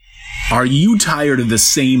Are you tired of the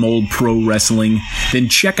same old pro wrestling? Then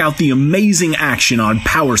check out the amazing action on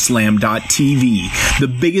Powerslam.tv, the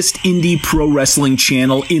biggest indie pro wrestling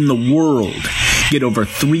channel in the world. Get over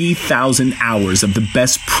 3,000 hours of the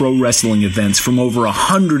best pro wrestling events from over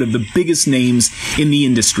 100 of the biggest names in the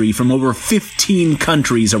industry from over 15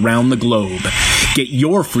 countries around the globe. Get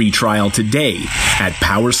your free trial today at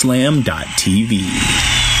Powerslam.tv.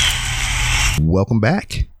 Welcome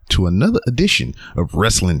back to another edition of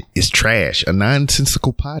Wrestling is Trash, a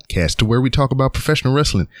nonsensical podcast to where we talk about professional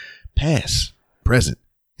wrestling, past, present,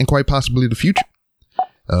 and quite possibly the future.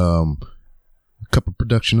 A couple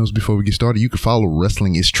production notes before we get started. You can follow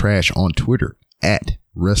Wrestling is Trash on Twitter at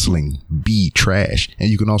Wrestling Be Trash, and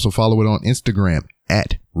you can also follow it on Instagram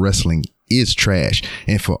at Wrestling is Trash.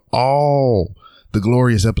 And for all the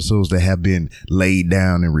glorious episodes that have been laid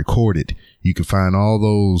down and recorded, you can find all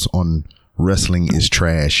those on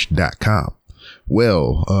WrestlingIsTrash.com.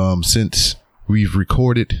 Well, since we've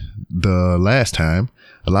recorded the last time,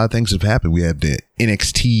 a lot of things have happened. We have the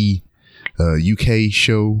NXT UK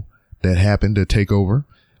show that happened to take over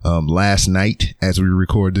last night as we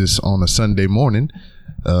record this on a Sunday morning.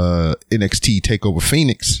 NXT TakeOver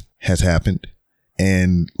Phoenix has happened,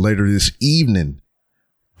 and later this evening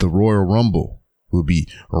the Royal Rumble will be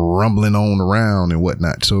rumbling on around and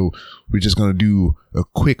whatnot. So we're just going to do a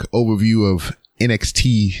quick overview of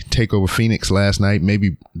NXT TakeOver Phoenix last night,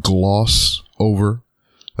 maybe gloss over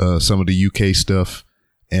some of the UK stuff,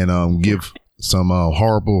 and give some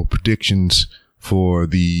horrible predictions for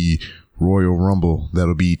the Royal Rumble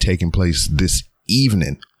that'll be taking place this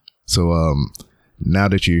evening. So now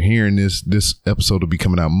that you're hearing this episode will be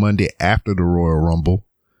coming out Monday after the Royal Rumble,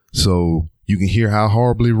 so you can hear how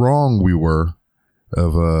horribly wrong we were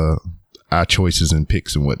of our choices and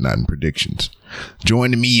picks and whatnot and predictions.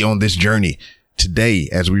 Joining me on this journey today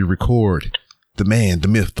as we record, the man, the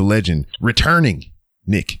myth, the legend, returning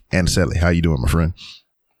Nick Anicelli. How you doing, my friend?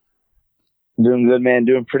 Doing good, man.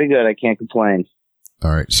 Doing pretty good. I can't complain.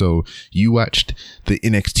 All right. So you watched the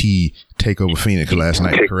NXT TakeOver Phoenix last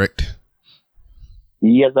night, correct?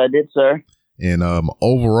 Yes, I did, sir. And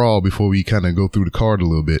overall, before we kind of go through the card a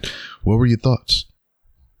little bit, what were your thoughts?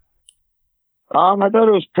 I thought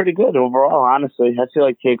it was pretty good overall, honestly. I feel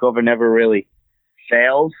like TakeOver never really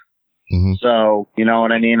fails. Mm-hmm. So, you know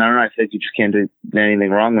what I mean? I don't know. I think you just can't do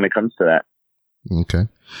anything wrong when it comes to that. Okay.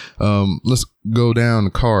 Let's go down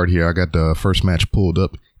the card here. I got the first match pulled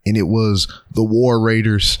up, and it was the War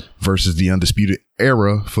Raiders versus the Undisputed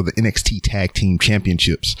Era for the NXT Tag Team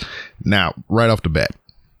Championships. Now, right off the bat,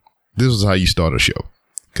 this is how you start a show,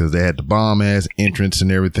 because they had the bomb-ass entrance and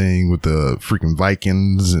everything with the freaking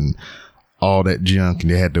Vikings and all that junk, and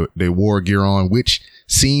they had their war gear on, which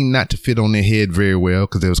seemed not to fit on their head very well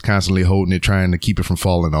because they was constantly holding it, trying to keep it from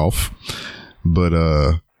falling off. But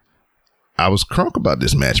I was crunk about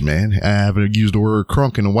this match, man. I haven't used the word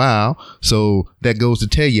crunk in a while, so that goes to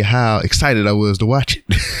tell you how excited I was to watch it.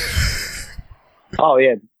 Oh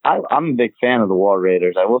yeah, I'm a big fan of the War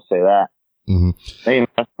Raiders. I will say that. Mm-hmm. They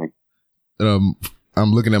impressed me.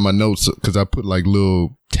 I'm looking at my notes because I put like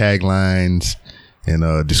little taglines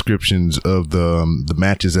and descriptions of the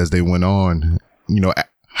matches as they went on. You know,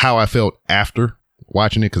 how I felt after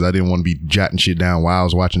watching it, because I didn't want to be jotting shit down while I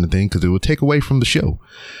was watching the thing because it would take away from the show.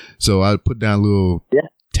 So I put down little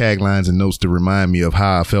taglines and notes to remind me of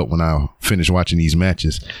how I felt when I finished watching these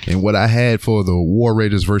matches. And what I had for the War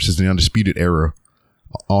Raiders versus the Undisputed Era,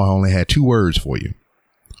 I only had 2 words for you.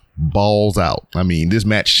 Balls out. I mean, this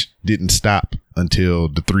match didn't stop until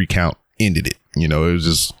the 3 count ended it. You know, it was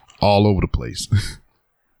just all over the place.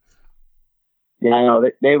 Yeah, I know.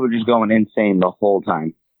 They were just going insane the whole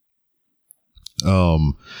time.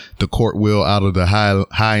 The court wheel out of the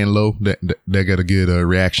high and low, that got a good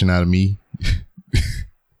reaction out of me.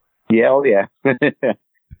 Yeah, oh yeah.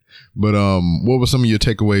 But what were some of your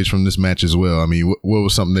takeaways from this match as well? I mean, what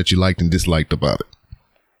was something that you liked and disliked about it?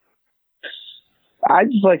 I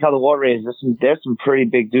just like how the War Raiders, there's some pretty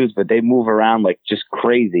big dudes, but they move around like just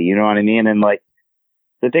crazy, you know what I mean? And like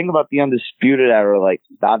the thing about the Undisputed Era, like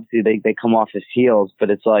obviously they come off as heels,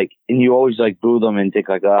 but it's like, and you always like boo them and think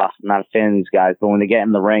like, oh, I'm not a fan of these guys. But when they get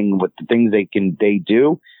in the ring with the things they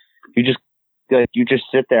do, you just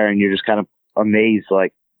sit there and you're just kind of amazed,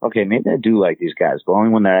 like, okay, maybe I do like these guys, but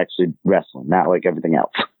only when they're actually wrestling, not like everything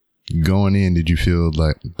else. Going in, did you feel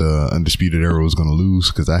like the Undisputed Era was going to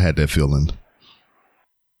lose? Because I had that feeling.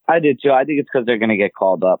 I did too. I think it's because they're going to get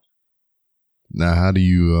called up. Now, how do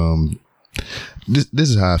you this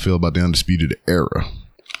is how I feel about the Undisputed Era.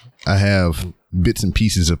 I have bits and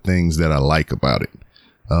pieces of things that I like about it.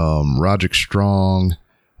 Roderick Strong,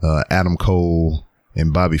 Adam Cole,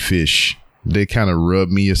 and Bobby Fish they kind of rub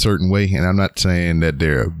me a certain way. And I'm not saying that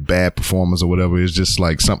they're bad performers or whatever. It's just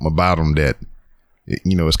like something about them that,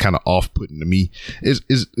 you know, it's kind of off-putting to me.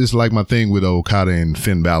 It's like my thing with Okada and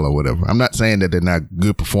Finn Balor or whatever. I'm not saying that they're not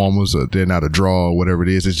good performers or they're not a draw or whatever it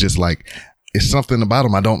is. It's just like, it's something about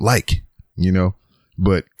them I don't like, you know.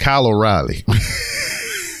 But Kyle O'Reilly,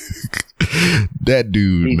 that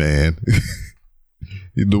dude, man,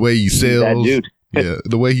 the way he sells, that dude. yeah,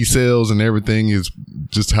 the way he sells and everything is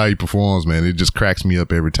just how he performs, man. It just cracks me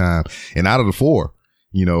up every time. And out of the four,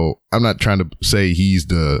 you know, I'm not trying to say he's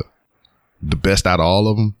the best out of all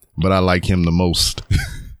of them, but I like him the most.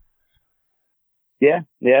 Yeah.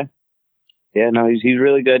 No, he's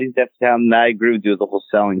really good. He's definitely talented. I agree with you with the whole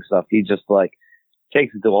selling stuff. He just like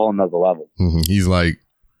takes it to a whole another level. Mm-hmm. He's like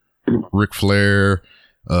Ric Flair,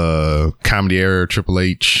 comedy era Triple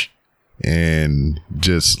H, and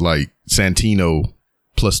just like Santino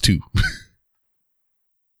 +2.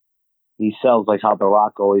 He sells like how The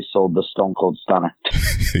Rock always sold the Stone Cold Stunner.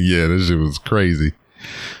 Yeah, this shit was crazy.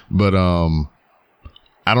 But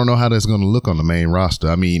I don't know how that's going to look on the main roster.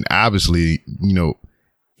 I mean, obviously, you know,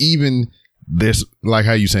 even this, like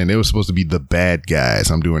how you saying they were supposed to be the bad guys.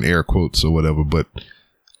 I'm doing air quotes or whatever, but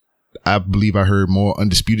I believe I heard more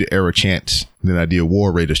Undisputed Era chants than I did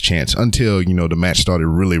War Raiders chants until, you know, the match started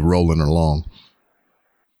really rolling along.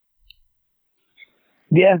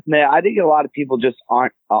 Yeah, man, I think a lot of people just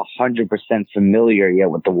aren't 100% familiar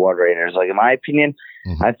yet with the War Raiders. Like, in my opinion,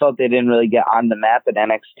 I thought they didn't really get on the map at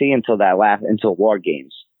NXT until War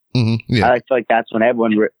Games. Mm-hmm. Yeah. I feel like that's when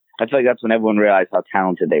everyone realized how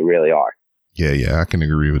talented they really are. Yeah, I can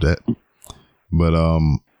agree with that. But I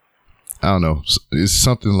don't know. It's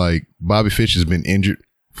something like Bobby Fish has been injured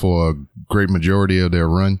for a great majority of their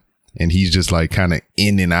run, and he's just like kind of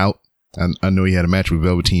in and out. I know he had a match with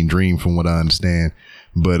Velveteen Dream, from what I understand,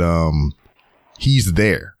 but he's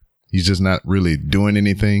there. He's just not really doing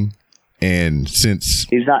anything. And since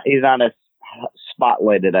he's not as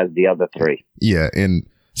spotlighted as the other three. Yeah, and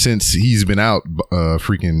since he's been out,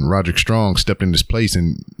 freaking Roderick Strong stepped in his place,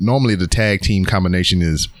 and normally the tag team combination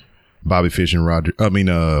is Bobby Fish and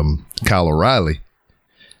Kyle O'Reilly.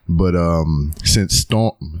 But since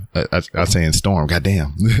Storm, I'm saying Storm,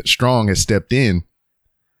 goddamn, Strong has stepped in,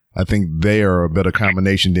 I think they are a better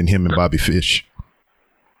combination than him and Bobby Fish.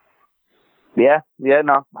 Yeah,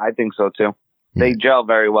 no, I think so too. They gel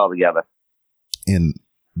very well together. And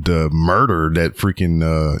the murder that freaking,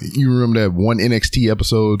 you remember that one NXT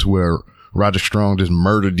episode where Roger Strong just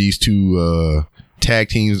murdered these two tag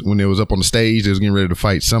teams when they was up on the stage? They was getting ready to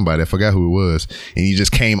fight somebody. I forgot who it was. And he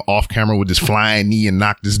just came off camera with this flying knee and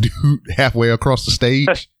knocked this dude halfway across the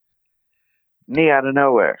stage. Knee out of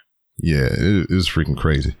nowhere. Yeah, it was freaking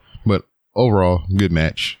crazy. But overall, good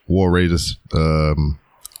match. War Raiders, I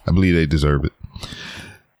believe they deserve it.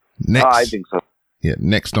 Next, I think so. Yeah,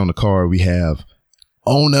 next on the card we have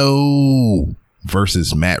Ono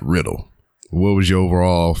versus Matt Riddle. What was your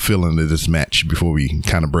overall feeling of this match before we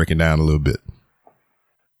kind of break it down a little bit?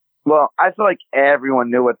 Well, I feel like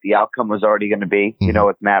everyone knew what the outcome was already going to be, you know,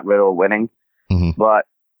 with Matt Riddle winning. But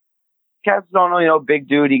Ono, big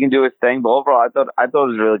dude, he can do his thing. But overall, I thought it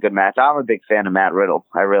was a really good match. I'm a big fan of Matt Riddle.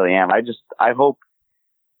 I really am.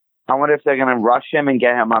 I wonder if they're going to rush him and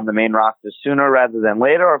get him on the main roster sooner rather than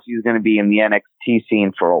later, or if he's going to be in the NXT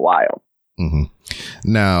scene for a while.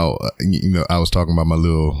 Now, I was talking about my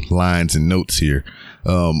little lines and notes here.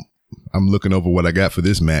 I'm looking over what I got for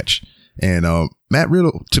this match. And Matt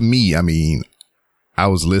Riddle, to me, I mean, I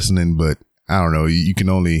was listening, but I don't know. You can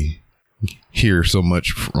only hear so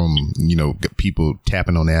much from, people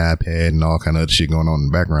tapping on their iPad and all kind of other shit going on in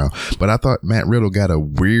the background. But I thought Matt Riddle got a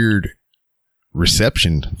weird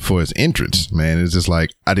reception for his entrance, man. It's just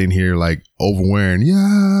like, I didn't hear like overwearing,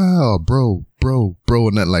 yeah, bro, or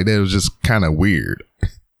nothing like that. It was just kind of weird.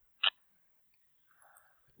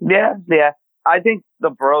 Yeah. I think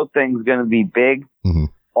the bro thing's going to be big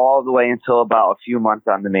all the way until about a few months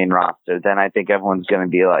on the main roster. Then I think everyone's going to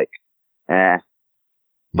be like, eh.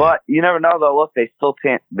 But you never know though. Look, they still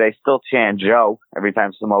chant Joe every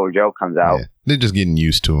time Samoa Joe comes out. Yeah. They're just getting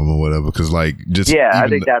used to him or whatever. Because like, just I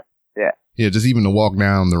think that's. Yeah, just even the walk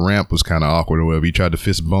down the ramp was kind of awkward or whatever. He tried to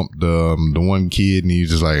fist bump the one kid, and he was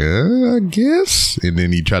just like, I guess. And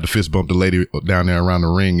then he tried to fist bump the lady down there around the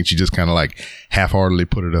ring, and she just kind of like half-heartedly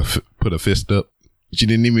put a fist up. She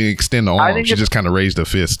didn't even extend the arm. She just kind of raised her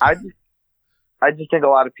fist. I just think a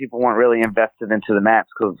lot of people weren't really invested into the match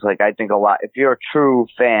because, like, I think if you're a true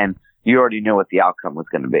fan, you already knew what the outcome was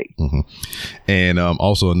going to be. And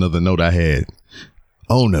also another note I had.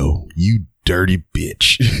 Oh no, you dirty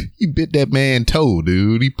bitch. He bit that man toe,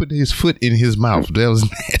 dude. He put his foot in his mouth. That was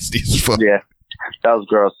nasty as fuck. Yeah, that was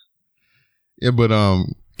gross. Yeah, but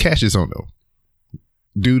Cassius Ohno,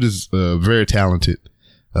 dude is very talented.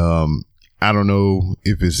 I don't know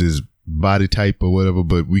if it's his body type or whatever,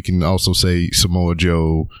 but we can also say Samoa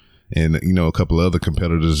Joe and, you know, a couple of other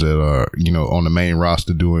competitors that are, you know, on the main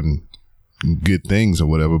roster doing good things or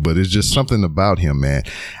whatever, but it's just something about him, man.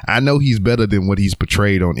 I know he's better than what he's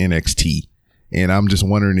portrayed on NXT, and I'm just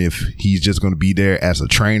wondering if he's just going to be there as a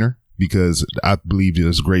trainer, because I believe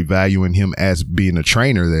there's great value in him as being a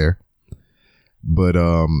trainer there. But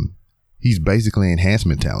he's basically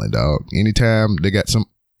enhancement talent, dog. Anytime they got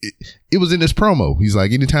it was in this promo. He's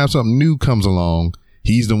like, anytime something new comes along,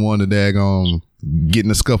 he's the one to daggone get in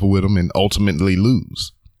a scuffle with him and ultimately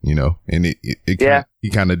lose, you know? And he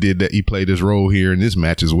kind of did that. He played his role here in this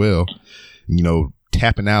match as well, you know,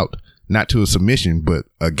 tapping out, not to a submission, but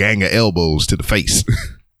a gang of elbows to the face.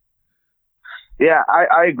 Yeah,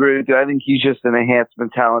 I agree with you. I think he's just an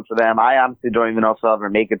enhancement talent for them. I honestly don't even know if he'll ever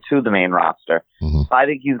make it to the main roster. Mm-hmm. I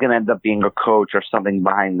think he's going to end up being a coach or something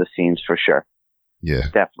behind the scenes for sure. Yeah.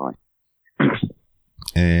 Definitely.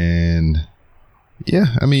 And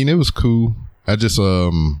yeah, I mean, it was cool. I just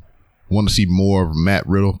want to see more of Matt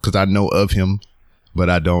Riddle, because I know of him, but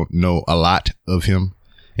I don't know a lot of him.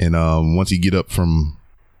 And once he get up from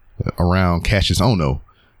around Cassius Ohno,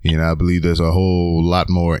 you know, I believe there's a whole lot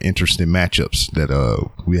more interesting matchups that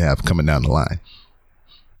we have coming down the line.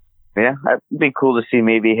 Yeah, it'd be cool to see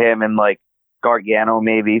maybe him and like Gargano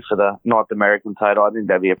maybe for the North American title. I think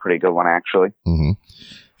that'd be a pretty good one, actually. Mm-hmm.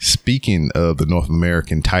 Speaking of the North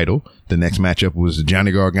American title, the next matchup was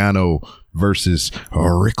Johnny Gargano versus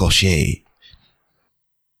Ricochet.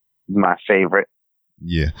 My favorite.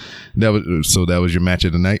 Yeah, that was your match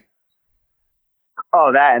of the night.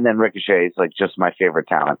 Oh, that and then Ricochet is like just my favorite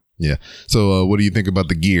talent. Yeah. So, what do you think about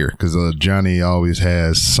the gear? Because Johnny always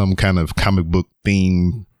has some kind of comic book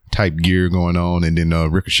theme type gear going on, and then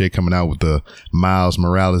Ricochet coming out with the Miles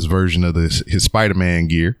Morales version of his Spider-Man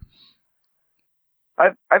gear.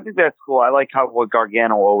 I think that's cool. I like what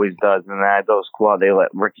Gargano always does, and that was cool how they let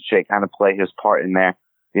Ricochet kind of play his part in there,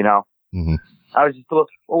 you know? Mm-hmm. I was just a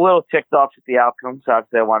little ticked off at the outcome, so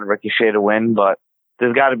obviously I wanted Ricochet to win, but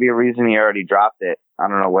there's got to be a reason he already dropped it. I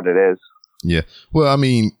don't know what it is. Yeah. Well, I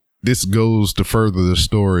mean, this goes to further the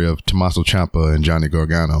story of Tommaso Ciampa and Johnny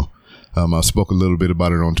Gargano. I spoke a little bit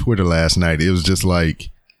about it on Twitter last night. It was just like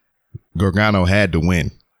Gargano had to win.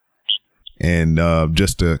 And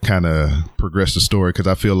just to kind of progress the story, because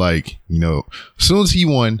I feel like, you know, as soon as he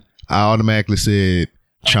won, I automatically said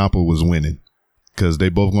Ciampa was winning, because they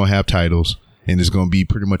both going to have titles, and it's going to be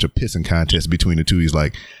pretty much a pissing contest between the two. He's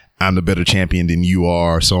like, I'm the better champion than you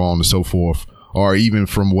are, so on and so forth. Or even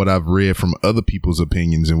from what I've read from other people's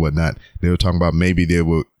opinions and whatnot, they were talking about maybe they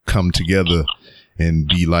would come together and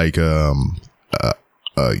be like, you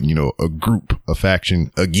know, a group, a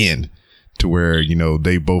faction again, to where, you know,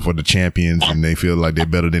 they both are the champions and they feel like they're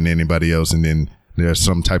better than anybody else. And then there's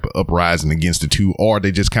some type of uprising against the two, or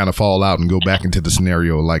they just kind of fall out and go back into the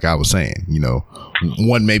scenario. Like I was saying, you know,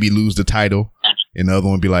 one maybe lose the title and the other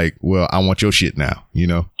one be like, well, I want your shit now, you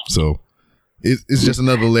know? So it's just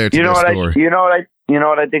another layer to that story. You know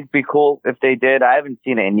what I think would be cool if they did? I haven't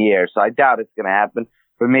seen it in years, so I doubt it's going to happen.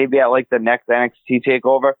 But maybe at like the next NXT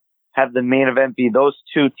takeover, have the main event be those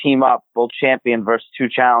two team up, both champion versus two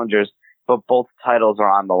challengers, but both titles are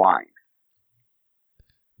on the line.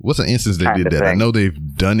 What's an instance they did that? I know they've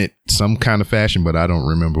done it some kind of fashion, but I don't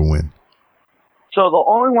remember when. So the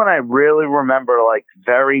only one I really remember like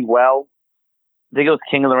very well, I think it was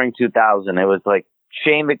King of the Ring 2000. It was like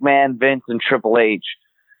Shane McMahon, Vince, and Triple H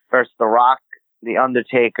versus The Rock, The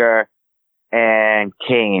Undertaker, and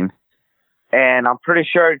Kane. And I'm pretty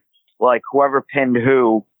sure like whoever pinned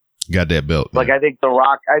who got that belt. Like I think The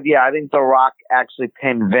Rock, I think The Rock actually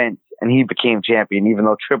pinned Vince and he became champion, even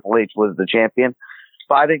though Triple H was the champion.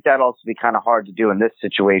 But I think that'd also be kind of hard to do in this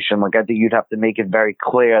situation. Like I think you'd have to make it very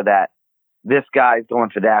clear that this guy's going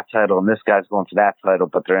for that title and this guy's going for that title,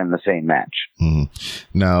 but they're in the same match.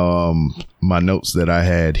 Mm-hmm. Now, my notes that I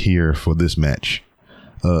had here for this match,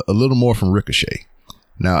 a little more from Ricochet.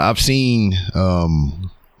 Now, I've seen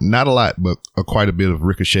not a lot, but quite a bit of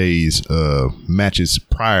Ricochet's matches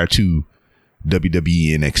prior to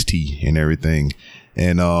WWE NXT and everything.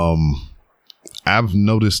 And I've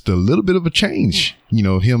noticed a little bit of a change, you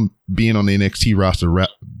know, him being on the NXT roster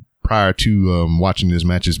prior to watching his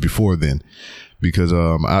matches before then, because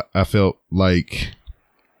I felt like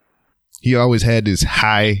he always had this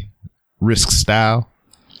high risk style,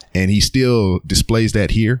 and he still displays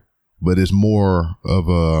that here, but it's more of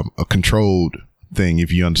a controlled thing,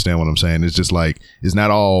 if you understand what I'm saying. It's just like, it's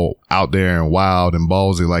not all out there and wild and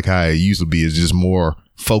ballsy like how it used to be. It's just more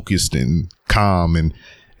focused and calm, and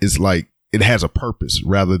it's like it has a purpose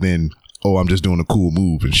rather than, oh, I'm just doing a cool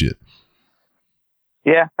move and shit.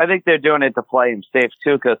 Yeah, I think they're doing it to play him safe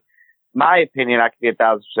too. Because my opinion, I could be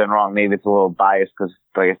 1,000% wrong. Maybe it's a little biased because,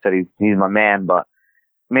 like I said, he's my man. But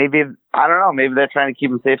maybe, I don't know. Maybe they're trying to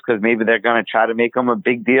keep him safe because maybe they're going to try to make him a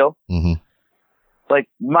big deal. Mm-hmm. Like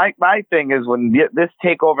my thing is when this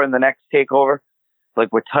takeover and the next takeover,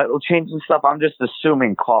 like with title changes and stuff, I'm just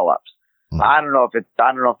assuming call ups. Mm-hmm. I don't know if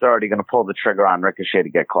they're already going to pull the trigger on Ricochet to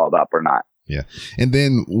get called up or not. Yeah, and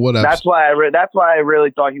then that's why I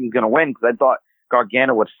really thought he was going to win, because I thought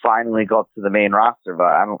Gargano would finally go up to the main roster, but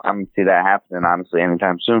I don't see that happening honestly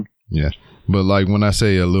anytime soon. Yeah, but like when I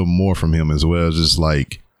say a little more from him as well, it's just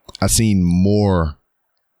like I seen more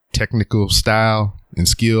technical style and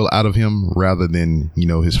skill out of him rather than, you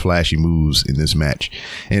know, his flashy moves in this match.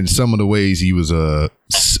 And some of the ways he was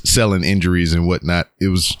selling injuries and whatnot, it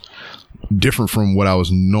was different from what I was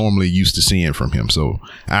normally used to seeing from him. So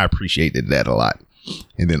I appreciated that a lot.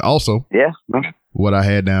 And then also, what I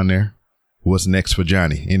had down there, what's next for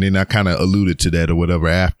Johnny? And then I kind of alluded to that or whatever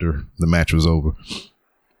after the match was over.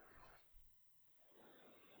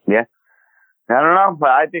 Yeah. I don't know,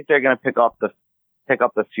 but I think they're going to pick up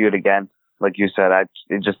the feud again. Like you said,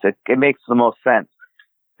 it makes the most sense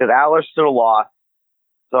because Aller still lost.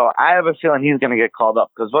 So I have a feeling he's going to get called up,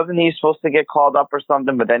 because wasn't he supposed to get called up or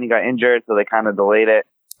something, but then he got injured, so they kind of delayed it.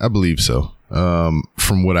 I believe so.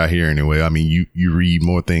 From what I hear anyway. I mean, you read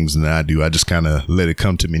more things than I do. I just kind of let it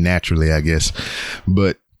come to me naturally, I guess.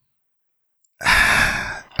 But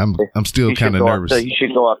I'm still kind of nervous. He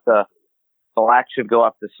should go up to Black should go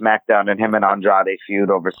up to SmackDown, and him and Andrade feud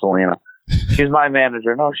over Selena. She's my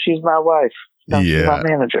manager. No, she's my wife. No, she's my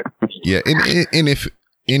manager. Yeah, and if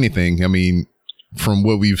anything, I mean, from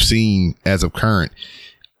what we've seen as of current,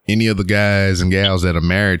 any of the guys and gals that are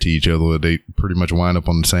married to each other, they pretty much wind up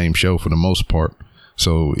on the same show for the most part.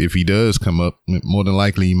 So if he does come up, more than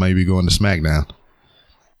likely he might be going to SmackDown.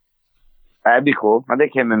 That'd be cool. I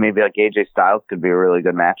think him and maybe like AJ Styles could be a really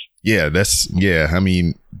good match. Yeah, I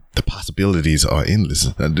mean, the possibilities are endless.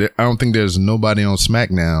 I don't think there's nobody on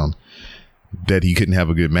SmackDown that he couldn't have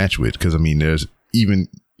a good match with. Because, I mean, there's even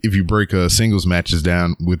if you break singles matches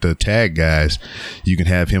down with the tag guys, you can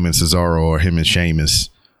have him and Cesaro or him and Sheamus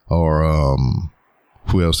or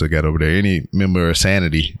who else they got over there? Any member of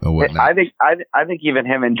Sanity or whatnot. I think even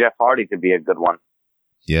him and Jeff Hardy could be a good one.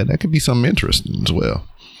 Yeah, that could be something interesting as well.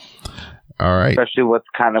 All right. Especially with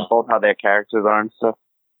kind of both how their characters are and stuff.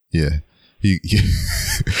 Yeah.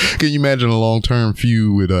 Can you imagine a long-term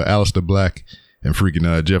feud with Aleister Black and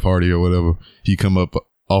freaking Jeff Hardy or whatever? He come up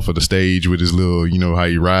off of the stage with his little, you know, how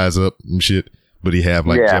he rise up and shit, but he have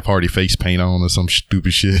like Jeff Hardy face paint on or some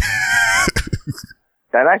stupid shit.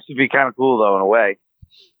 That'd actually be kind of cool though, in a way.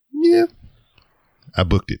 Yeah. I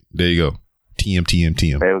booked it. There you go.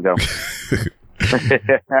 TM. There we go.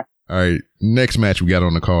 All right. Next match we got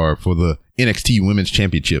on the card for the NXT Women's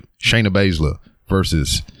Championship. Shayna Baszler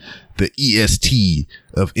versus the EST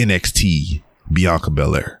of NXT, Bianca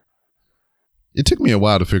Belair. It took me a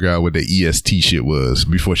while to figure out what the EST shit was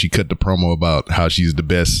before she cut the promo about how she's the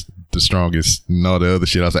best, the strongest, and all the other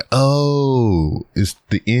shit. I was like, oh, it's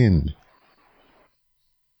the end.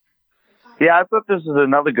 Yeah, I thought this was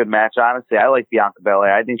another good match. Honestly, I like Bianca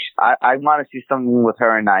Belair. I think I want to see something with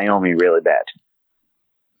her and Naomi really bad.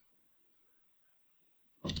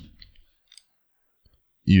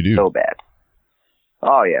 You do? So bad.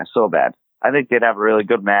 Oh, yeah, so bad. I think they'd have a really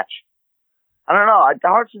good match. I don't know. It's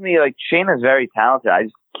hard for me. Like, Shayna's very talented. I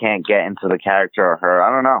just can't get into the character of her. I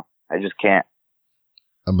don't know. I just can't.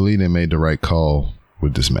 I believe they made the right call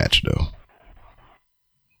with this match, though.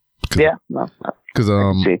 Yeah. No, because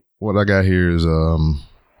what I got here is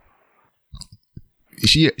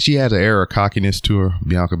she has an air of cockiness to her.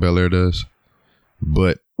 Bianca Belair does,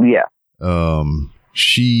 but yeah,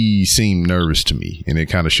 she seemed nervous to me, and it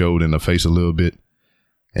kind of showed in her face a little bit.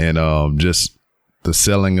 And just the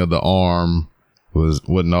selling of the arm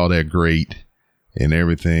wasn't all that great, and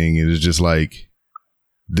everything. It was just like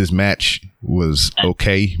this match was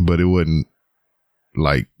okay, but it wasn't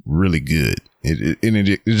like really good.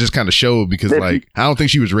 It just kind of showed because like I don't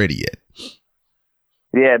think she was ready yet.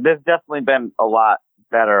 Yeah, there's definitely been a lot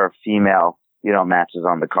better female, matches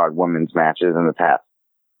on the card, women's matches in the past.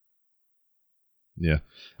 Yeah,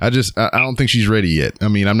 I don't think she's ready yet. I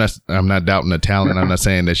mean, I'm not doubting the talent. I'm not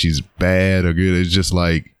saying that she's bad or good. It's just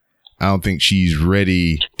like I don't think she's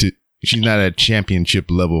ready to. She's not at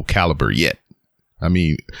championship level caliber yet. I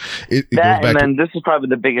mean, it goes back and then this is probably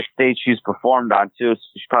the biggest stage she's performed on too. So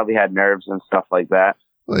she probably had nerves and stuff like that.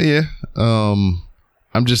 Well, yeah.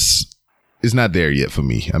 It's not there yet for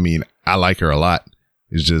me. I mean, I like her a lot.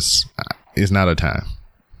 It's just, it's not a time.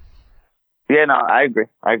 Yeah, no, I agree.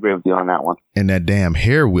 I agree with you on that one. And that damn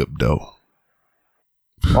hair whip, though.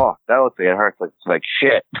 Oh, that looks like it hurts like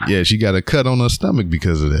shit. Yeah, she got a cut on her stomach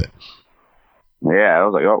because of that. Yeah, I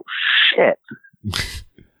was like, oh shit.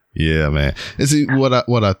 Yeah, man. And see what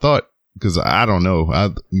I thought, because I don't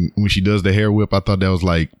know. When she does the hair whip, I thought that was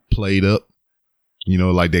like played up. You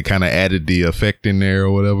know, like they kind of added the effect in there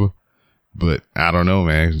or whatever. But I don't know,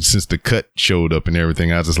 man. Since the cut showed up and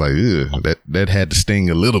everything, I was just like, ugh, that had to sting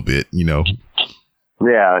a little bit, you know.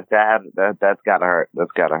 Yeah, that's gotta hurt.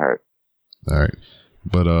 That's gotta hurt. All right.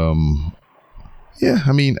 But yeah,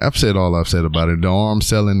 I mean, I've said all I've said about it. The arm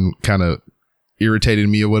selling kind of irritated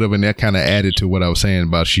me or whatever, and that kind of added to what I was saying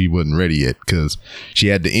about she wasn't ready yet, because she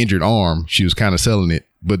had the injured arm. She was kind of selling it,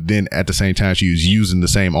 but then at the same time, she was using the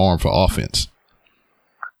same arm for offense.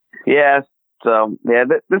 Yeah, so yeah,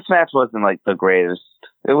 this match wasn't like the greatest.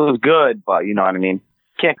 It was good, but you know what I mean.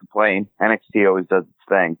 Can't complain. NXT always does its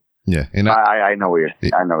thing. Yeah, and I know what you're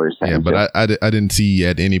saying. Yeah, but I didn't see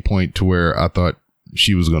at any point to where I thought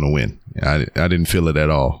she was going to win. I didn't feel it at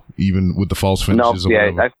all, even with the false finishes. No,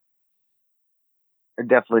 yeah, I've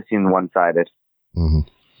definitely seen one-sided. Mm-hmm.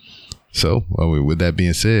 So, with that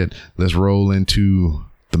being said, let's roll into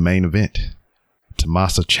the main event: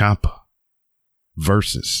 Tommaso Ciampa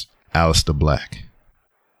versus Aleister Black.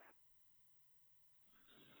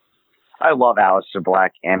 I love Aleister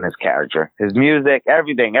Black and his character, his music,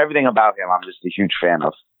 everything about him. I'm just a huge fan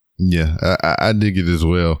of. Yeah, I dig it as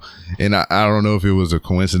well. And I don't know if it was a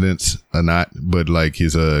coincidence or not, but like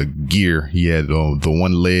his gear, he had the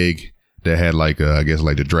one leg that had like I guess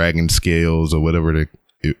like the dragon scales or whatever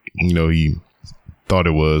he thought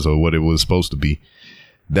it was, or what it was supposed to be.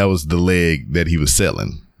 That was the leg that he was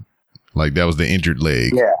selling. Like that was the injured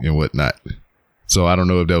leg and whatnot. So I don't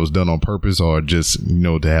know if that was done on purpose or just,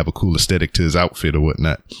 to have a cool aesthetic to his outfit or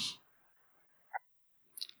whatnot.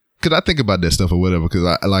 Cause I think about that stuff or whatever. Cause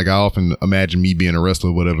I often imagine me being a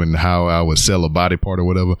wrestler or whatever, and how I would sell a body part or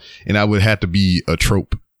whatever. And I would have to be a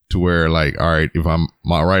trope to where like, all right, if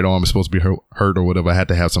my right arm is supposed to be hurt or whatever, I had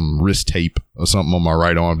to have some wrist tape or something on my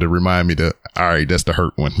right arm to remind me that, all right, that's the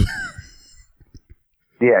hurt one.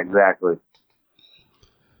 Yeah, exactly.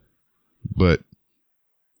 But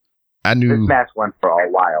I knew this match went for a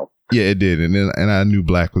while. Yeah, it did. And I knew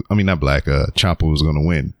Ciampa was going to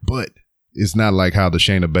win, but it's not like how the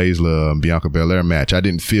Shayna Baszler and Bianca Belair match. I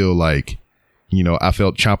didn't feel like, I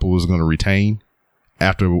felt Ciampa was going to retain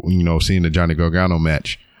after, seeing the Johnny Gargano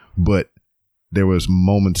match. But there was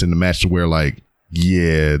moments in the match where like,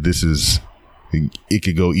 yeah, it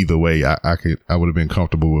could go either way. I would have been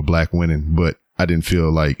comfortable with Black winning, but I didn't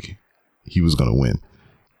feel like he was going to win.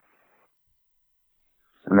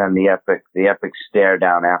 And then the epic stare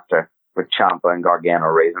down after with Ciampa and Gargano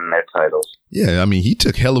raising their titles. Yeah, I mean, he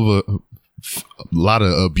took hell of a lot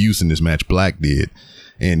of abuse in this match. Black did,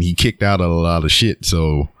 and he kicked out a lot of shit.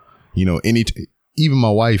 So, even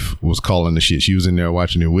my wife was calling the shit. She was in there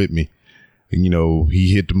watching it with me. And,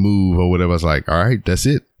 he hit the move or whatever. I was like, all right, that's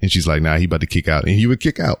it. And she's like, nah, he about to kick out. And he would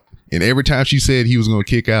kick out. And every time she said he was going to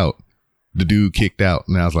kick out, the dude kicked out.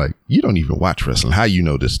 And I was like, you don't even watch wrestling. How you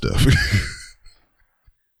know this stuff?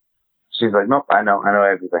 She's like, nope, I know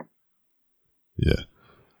everything. Yeah.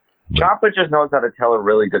 Ciampa just knows how to tell a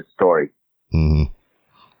really good story. Mm-hmm.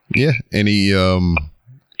 Yeah, and he,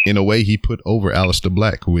 in a way, he put over Aleister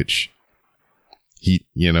Black, which it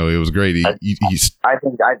was great. I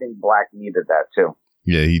think Black needed that too.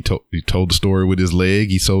 Yeah, he told the story with his leg.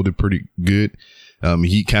 He sold it pretty good.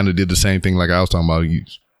 He kind of did the same thing like I was talking about.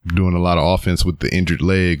 He's doing a lot of offense with the injured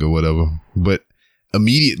leg or whatever, but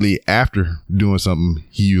immediately after doing something,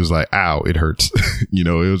 he was like, ow, it hurts. It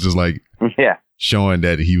was just like showing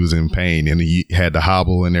that he was in pain, and he had to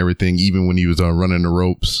hobble and everything, even when he was running the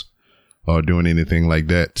ropes or doing anything like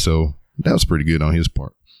that. So that was pretty good on his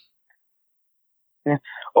part. Yeah.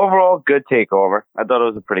 Overall, good takeover. I thought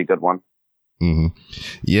it was a pretty good one. Mm-hmm.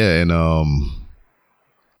 Yeah, and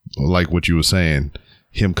like what you were saying,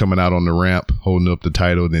 him coming out on the ramp, holding up the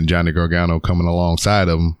title, then Johnny Gargano coming alongside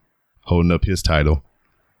of him, holding up his title,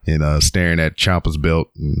 and staring at Ciampa's belt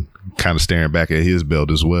and kind of staring back at his belt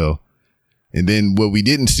as well. And then what we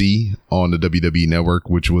didn't see on the WWE Network,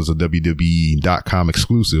 which was a WWE.com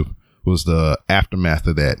exclusive, was the aftermath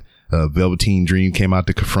of that. Velveteen Dream came out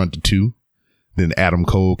to confront the two. Then Adam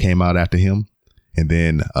Cole came out after him. And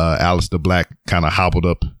then Aleister Black kind of hobbled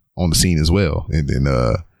up on the scene as well. And then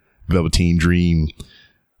Velveteen Dream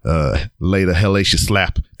laid a hellacious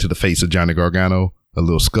slap to the face of Johnny Gargano. A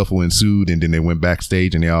little scuffle ensued, and then they went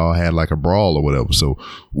backstage and they all had like a brawl or whatever. So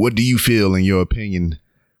what do you feel, in your opinion,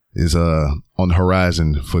 is on the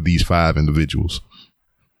horizon for these 5 individuals?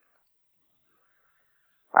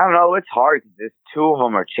 I don't know. It's hard because there's two of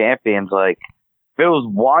them are champions. Like, if it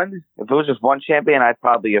was just one champion, I'd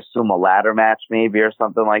probably assume a ladder match maybe or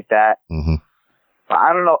something like that. Mm-hmm. But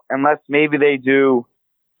I don't know, unless maybe they do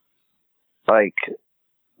like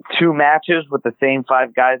 2 matches with the same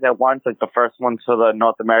 5 guys at once. Like the first one's for the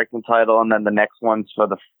North American title, and then the next one's for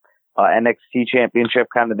the NXT Championship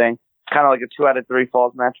kind of thing. Kind of like a 2 out of 3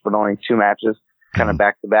 falls match, but only 2 matches, kind of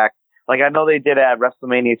back to back. Like I know they did at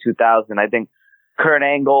WrestleMania 2000. I think Kurt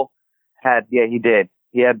Angle he did.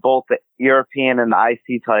 He had both the European and the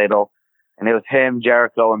IC title, and it was him,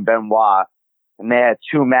 Jericho, and Benoit. And they had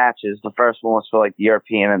 2 matches. The first one was for like the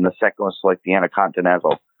European, and the second was for like the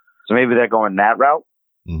Intercontinental. So maybe they're going that route.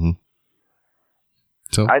 Mm-hmm.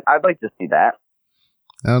 So I'd like to see that.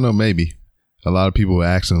 I don't know. Maybe a lot of people were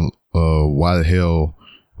asking why the hell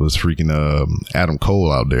was freaking Adam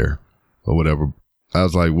Cole out there or whatever. I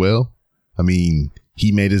was like, well, I mean,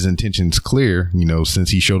 he made his intentions clear, since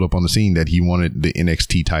he showed up on the scene that he wanted the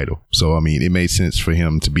NXT title. So, I mean, it made sense for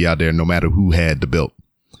him to be out there no matter who had the belt.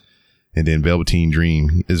 And then Velveteen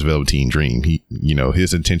Dream is Velveteen Dream. He,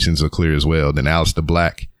 his intentions are clear as well. Then Aleister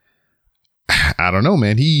Black, I don't know,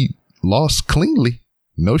 man. He lost cleanly.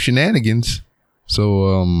 No shenanigans.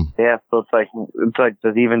 So, yeah, so it's like,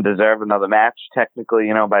 does he even deserve another match technically,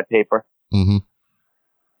 by paper? Mm-hmm.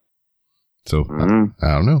 So,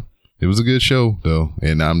 I don't know. It was a good show, though,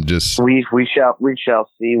 and I'm just we shall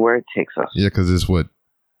see where it takes us. Yeah, because it's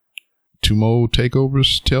 2 more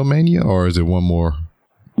takeovers till Mania, or is it one more?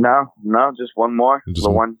 No, just one more. Just the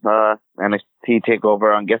one NXT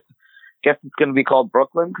takeover. I guess it's going to be called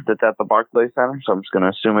Brooklyn because it's at the Barclays Center. So I'm just going to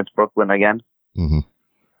assume it's Brooklyn again. Mm-hmm.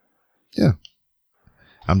 Yeah,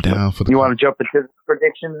 I'm down for the. You want to jump into the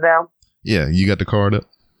predictions now? Yeah, you got the card up.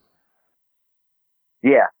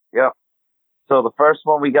 Yeah. Yep. So the first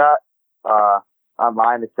one we got.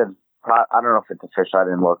 Online, it said, I don't know if it's official, I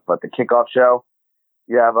didn't look, but the kickoff show,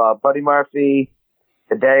 you have Buddy Murphy,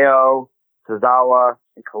 Hideo, Tozawa,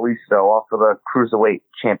 and Kalisto, all for the Cruiserweight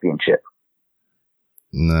Championship.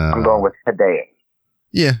 Nah. I'm going with Hideo.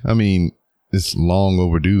 Yeah, I mean, it's long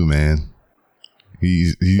overdue, man.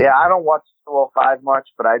 Yeah, I don't watch 205 much,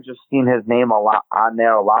 but I just seen his name a lot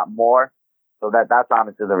more. So that's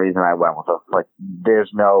honestly the reason I went with him. Like,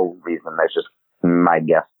 there's no reason. That's just my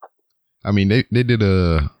guess. I mean, they did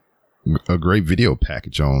a great video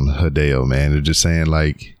package on Hideo, man. They're just saying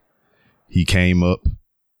like he came up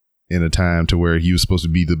in a time to where he was supposed to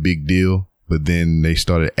be the big deal, but then they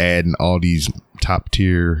started adding all these top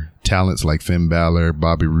tier talents like Finn Balor,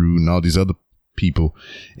 Bobby Roode, and all these other people.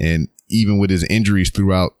 And even with his injuries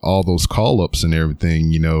throughout all those call ups and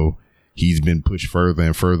everything, he's been pushed further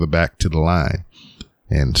and further back to the line.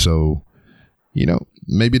 And so,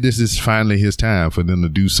 maybe this is finally his time for them to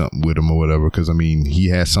do something with him or whatever. Because, I mean, he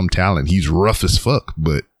has some talent. He's rough as fuck,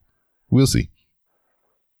 but we'll see.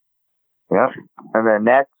 Yep. And then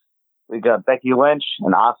next, we got Becky Lynch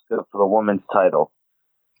and Asuka for the women's title.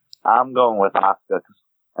 I'm going with Asuka,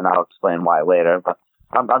 and I'll explain why later. But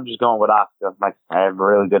I'm just going with Asuka. I have a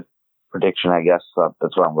really good prediction, I guess. So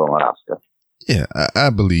that's why I'm going with Asuka. Yeah, I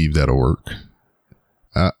believe that'll work.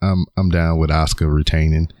 I'm down with Asuka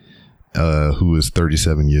retaining. Who is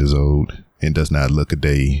 37 years old and does not look a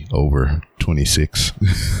day over 26.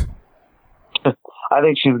 I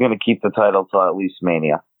think she's going to keep the title till at least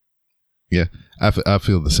Mania. Yeah, I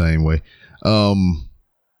feel the same way.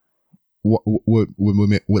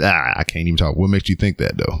 What I can't even talk. What makes you think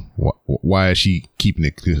that though? Why is she keeping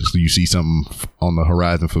it? Because you see something on the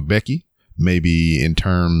horizon for Becky? Maybe in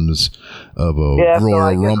terms of a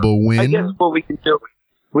Royal Rumble win? I guess what we can do.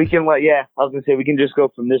 We can I was going to say, we can just go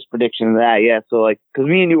from this prediction to that. Yeah. So because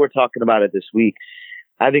me and you were talking about it this week,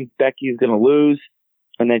 I think Becky's going to lose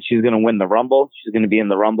and then she's going to win the Rumble. She's going to be in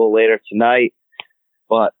the Rumble later tonight.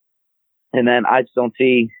 And then I just don't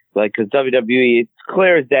see, because WWE, it's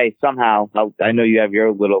clear as day somehow. I know you have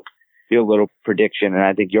your little prediction, and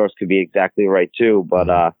I think yours could be exactly right too. But,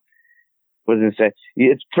 what was I going to say?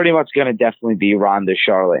 It's pretty much going to definitely be Ronda,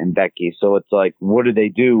 Charlotte, and Becky. So it's like, what do they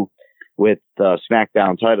do with the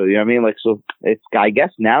SmackDown title? You know what I mean? So I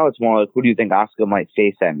guess now it's more like, who do you think Asuka might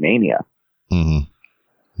face at Mania? Mm-hmm.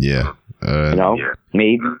 Yeah.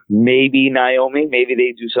 Maybe Naomi. Maybe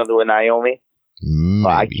they do something with Naomi.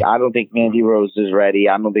 I don't think Mandy Rose is ready.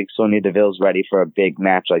 I don't think Sonya Deville's ready for a big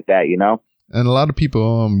match like that, And a lot of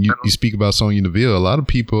people, you speak about Sonya Deville, a lot of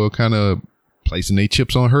people are kind of placing their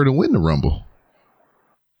chips on her to win the Rumble.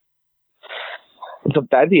 So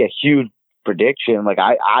that'd be a huge prediction.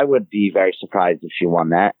 I would be very surprised if she won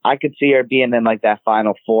that. I could see her being in that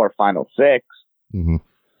final 4, final 6. Mm-hmm.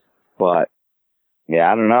 But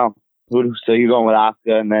yeah, I don't know. So you're going with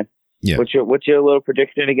Asuka, and then Yeah. What's your little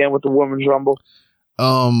prediction again with the Women's Rumble?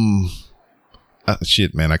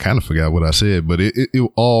 Shit, man, I kind of forgot what I said, but it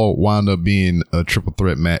all wound up being a triple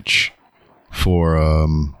threat match for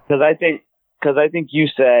Because I think you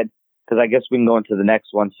said, because I guess we can go into the next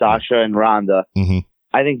one, Sasha and Ronda. Mm-hmm.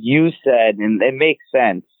 I think you said, and it makes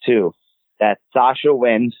sense too, that Sasha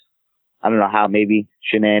wins. I don't know how, maybe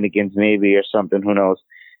shenanigans, maybe, or something, who knows.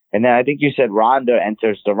 And then I think you said Ronda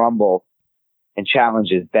enters the Rumble and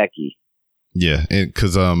challenges Becky. Yeah, and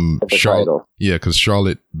because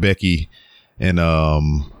Charlotte, Becky, and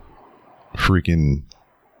freaking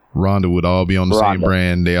Ronda would all be on the same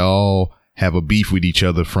brand. They all have a beef with each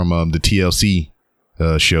other from the TLC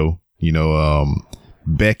show. You know,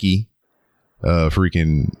 Becky,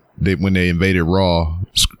 when they invaded Raw,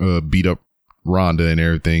 beat up Ronda and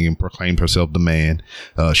everything and proclaimed herself the man.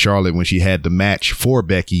 Charlotte, when she had the match for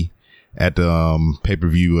Becky at the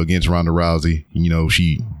pay-per-view against Ronda Rousey, you know,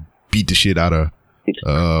 she beat the shit out of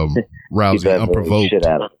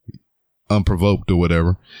Rousey unprovoked or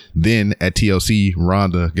whatever. Then at TLC,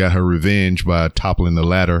 Ronda got her revenge by toppling the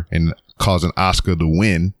ladder and causing Asuka to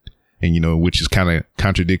win. And, you know, which is kind of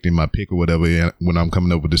contradicting my pick or whatever. When I'm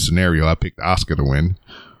coming up with this scenario, I picked Asuka to win,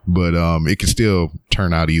 but it can still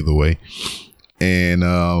turn out either way. And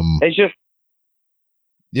it's just,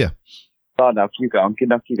 yeah. Oh no, keep going. Keep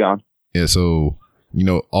going. Yeah, so, you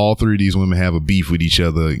know, all three of these women have a beef with each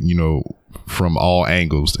other, you know, from all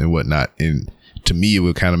angles and whatnot. And to me, it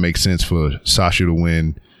would kind of make sense for Sasha to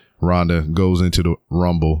win. Ronda goes into the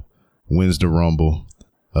Rumble, wins the Rumble,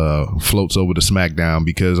 floats over to SmackDown,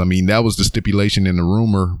 because, I mean, that was the stipulation in the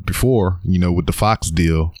rumor before, you know, with the Fox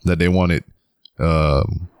deal, that they wanted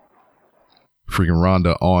freaking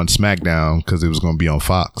Ronda on SmackDown because it was going to be on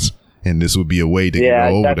Fox. And this would be a way to get her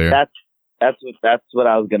over there. That's what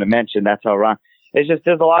I was going to mention. That's how Ronda. It's just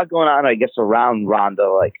there's a lot going on, I guess, around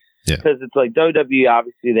Ronda, like, because it's like WWE,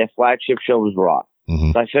 obviously their flagship show was Raw.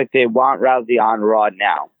 Mm-hmm. So I feel like they want Rousey on Raw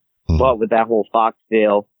now, but with that whole Fox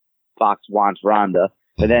deal, Fox wants Ronda.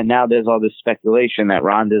 But then now there's all this speculation that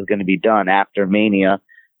Ronda is going to be done after Mania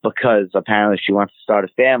because apparently she wants to start a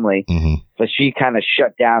family. Mm-hmm. But she kind of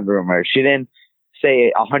shut down rumors. She didn't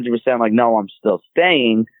say 100% like, no, I'm still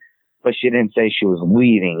staying, but she didn't say she was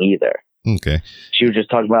leaving either. Okay. She was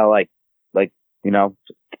just talking about like, you know,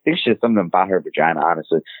 I think she said something about her vagina,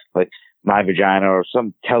 honestly, like my vagina, or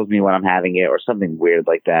some tells me when I'm having it, or something weird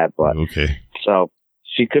like that. But okay. So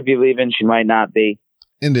she could be leaving. She might not be.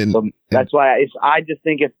 And then that's why I just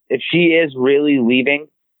think if she is really leaving,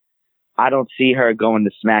 I don't see her going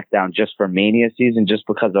to SmackDown just for Mania season, just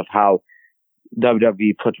because of how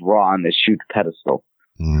WWE puts Raw on this huge pedestal.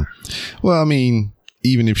 Well, I mean,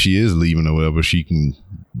 even if she is leaving or whatever, she can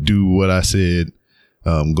do what I said.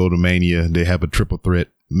 Go to Mania. They have a triple threat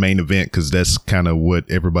main event, because that's kind of what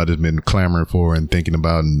everybody's been clamoring for and thinking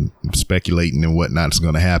about and speculating and whatnot is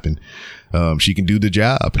going to happen. She can do the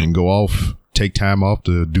job and go off, take time off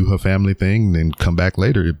to do her family thing, and then come back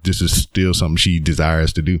later if this is still something she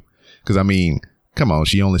desires to do. Because, I mean, come on,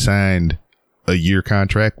 she only signed a year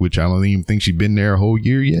contract, which I don't even think she's been there a whole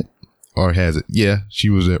year yet. Or has it? Yeah, she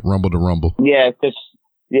was at Rumble to Rumble. Yeah,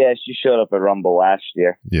 she showed up at Rumble last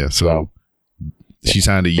year. Yeah, so she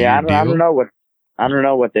signed a year deal. I don't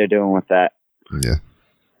know what they're doing with that. Yeah,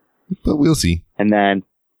 but we'll see. And then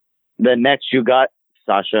next you got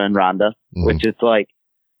Sasha and Ronda, which is like,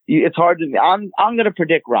 it's hard to. I'm going to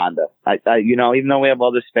predict Ronda. I you know, even though we have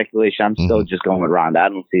all this speculation, I'm still just going with Ronda. I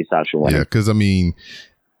don't see Sasha winning. Yeah, because I mean,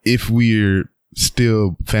 if we're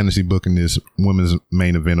still fantasy booking this women's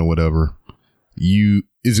main event or whatever,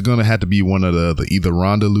 is it going to have to be one of the other? Either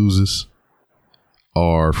Ronda loses,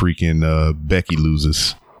 or freaking Becky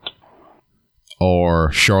loses,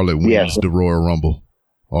 or Charlotte wins the Royal Rumble,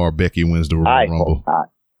 or Becky wins the Royal Rumble. Hope not.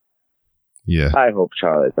 Yeah, I hope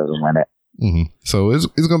Charlotte doesn't win it. So it's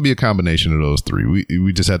going to be a combination of those three.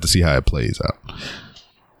 We just have to see how it plays out.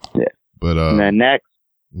 Yeah. But and then next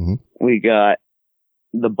we got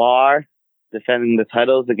The Bar defending the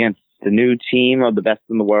titles against the new team of the Best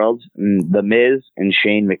in the World, The Miz and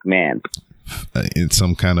Shane McMahon. In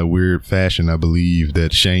some kind of weird fashion, I believe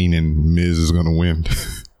that Shane and Miz is going to win.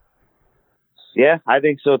 Yeah, I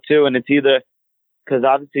think so too. And it's either, because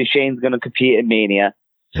obviously Shane's going to compete in Mania,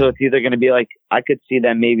 so it's either going to be like, I could see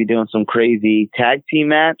them maybe doing some crazy tag team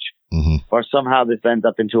match, or somehow this ends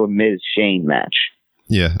up into a Miz-Shane match.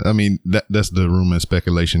 Yeah, I mean, that's the rumor and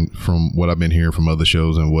speculation from what I've been hearing from other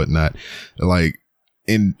shows and whatnot. Like,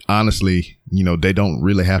 and honestly, you know, they don't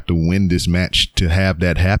really have to win this match to have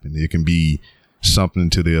that happen. It can be something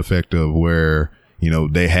to the effect of where, you know,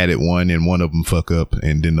 they had it won and one of them fuck up,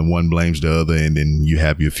 and then the one blames the other, and then you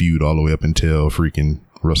have your feud all the way up until freaking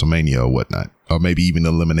WrestleMania or whatnot, or maybe even the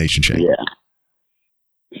Elimination Chamber.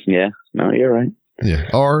 Yeah. No, you're right. Yeah.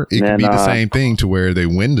 Or it could be the same thing to where they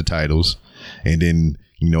win the titles and then,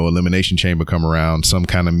 Elimination Chamber come around, some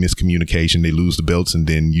kind of miscommunication, they lose the belts, and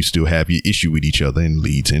then you still have your issue with each other and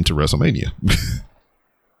leads into WrestleMania.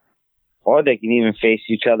 Or they can even face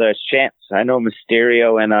each other as champs. I know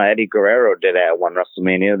Mysterio and Eddie Guerrero did it at one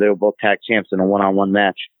WrestleMania. They were both tag champs in a one-on-one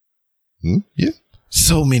match. Yeah.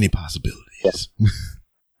 So many possibilities.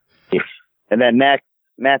 Yeah. And then next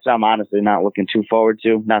match, I'm honestly not looking too forward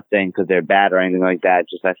to. Not saying because they're bad or anything like that.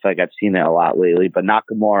 Just I feel like I've seen it a lot lately. But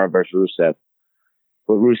Nakamura versus Rusev.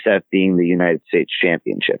 With Rusev being the United States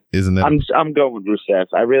Championship. Isn't that? I'm going with Rusev.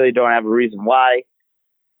 I really don't have a reason why.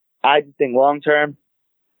 I just think long term,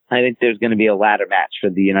 I think there's going to be a ladder match for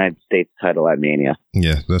the United States title at Mania.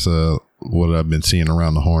 Yeah, that's what I've been seeing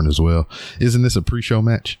around the horn as well. Isn't this a pre-show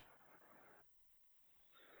match?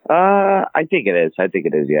 I think it is.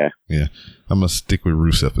 Yeah. Yeah, I'm gonna stick with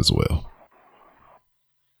Rusev as well.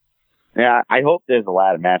 Yeah, I hope there's a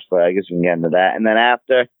ladder match, but I guess we can get into that. And then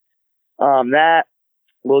after that,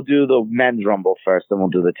 we'll do the men's Rumble first, then we'll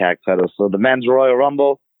do the tag titles. So the men's Royal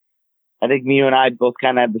Rumble, I think you and I both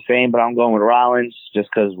kind of have the same, but I'm going with Rollins just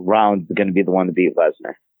because Rollins is going to be the one to beat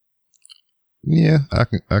Lesnar. Yeah, I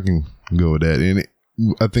can go with that. And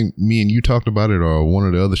I think me and you talked about it, or one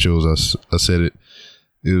of the other shows I said it.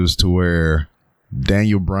 It was to where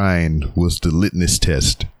Daniel Bryan was the litmus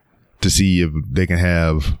test to see if they can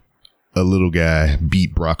have a little guy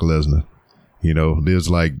beat Brock Lesnar.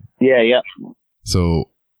 There's like... Yeah. So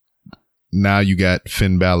now you got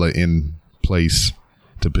Finn Balor in place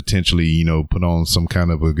to potentially, put on some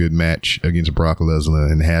kind of a good match against Brock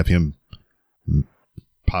Lesnar and have him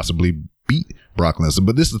possibly beat Brock Lesnar.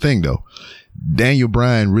 But this is the thing, though. Daniel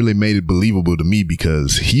Bryan really made it believable to me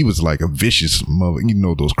because he was like a vicious mother.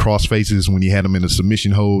 Those cross faces when he had him in a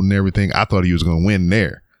submission hold and everything. I thought he was going to win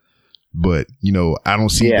there. But, I don't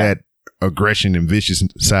see that aggression and vicious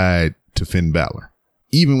side to Finn Balor.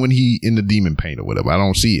 Even when he in the demon paint or whatever, I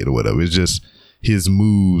don't see it or whatever. It's just his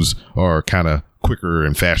moves are kind of quicker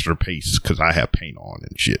and faster pace because I have paint on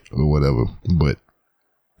and shit or whatever. But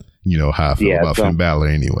how I feel about Finn Balor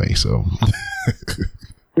anyway. So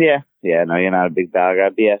yeah. No, you're not a big Balor guy.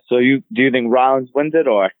 But yeah. So do you think Rollins wins it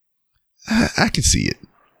or? I can see it.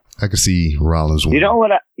 I can see Rollins win. You know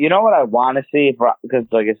what I want to see? Because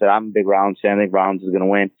like I said, I'm a big Rollins fan. I think Rollins is going to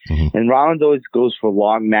win. Mm-hmm. And Rollins always goes for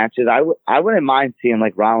long matches. I wouldn't mind seeing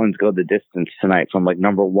like Rollins go the distance tonight from like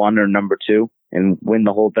number 1 or number 2 and win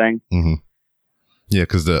the whole thing. Mm-hmm. Yeah,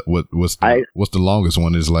 because what's the longest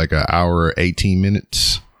one is like an hour 18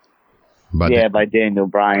 minutes. By Daniel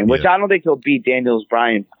Bryan, which I don't think he'll beat Daniel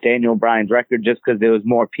Bryan's record just because there was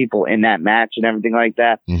more people in that match and everything like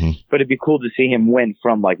that. Mm-hmm. But it'd be cool to see him win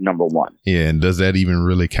from like number 1. Yeah, and does that even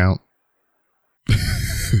really count?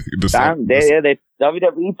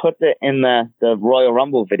 WWE put it in the Royal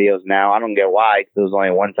Rumble videos now. I don't get why, because it was only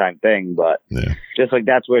a one-time thing, but just like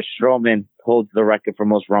that's where Strowman holds the record for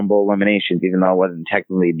most Rumble eliminations, even though it wasn't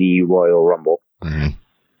technically the Royal Rumble. Mm-hmm.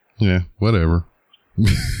 Yeah, whatever.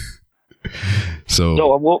 So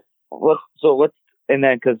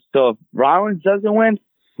if Rollins doesn't win,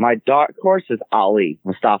 my dark horse is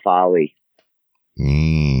Mustafa Ali.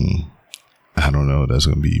 I don't know. That's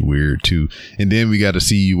gonna be weird too. And then we got to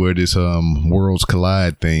see where this Worlds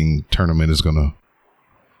Collide tournament is gonna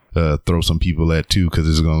throw some people at too, because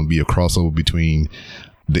it's gonna be a crossover between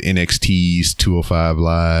the NXT's 205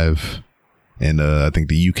 Live and I think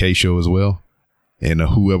the UK show as well. And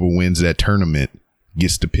whoever wins that tournament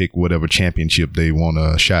gets to pick whatever championship they want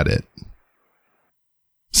a shot at.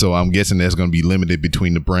 So I'm guessing that's going to be limited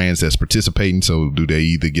between the brands that's participating. So do they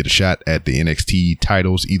either get a shot at the NXT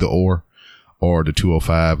titles, either or the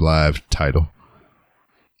 205 Live title?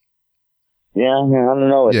 Yeah, I don't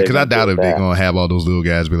know. Yeah, because I doubt if they're going to have all those little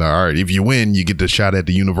guys be like, all right, if you win, you get the shot at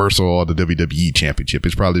the Universal or the WWE Championship.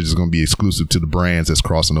 It's probably just going to be exclusive to the brands that's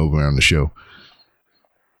crossing over on the show.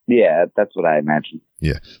 Yeah, that's what I imagine.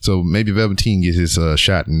 Yeah, so maybe Velveteen gets his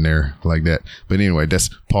shot in there like that. But anyway, that's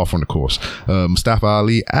par from the course. Mustafa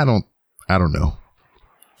Ali, I don't know.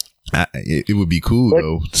 It would be cool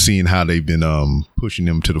though, seeing how they've been pushing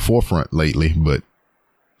him to the forefront lately. But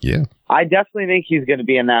yeah, I definitely think he's going to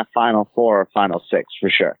be in that Final 4 or Final 6 for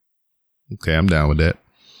sure. Okay, I'm down with that.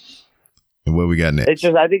 And what we got next? It's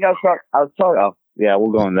just I think I was talking. Oh, yeah,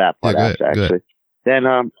 we'll go into that part after actually. Then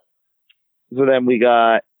so then we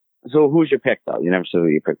got. So who's your pick, though? You never said who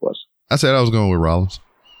your pick was. I said I was going with Rollins.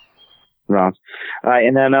 All right,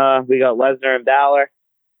 and then we got Lesnar and Balor.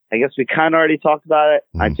 I guess we kind of already talked about it.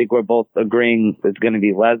 Mm-hmm. I think we're both agreeing it's going to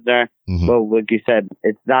be Lesnar. Mm-hmm. But like you said,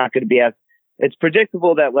 it's not going to be as it's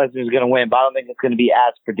predictable that Lesnar's going to win, but I don't think it's going to be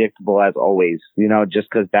as predictable as always, just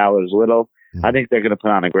because Balor's little. I think they're going to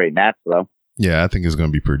put on a great match, though. Yeah, I think it's going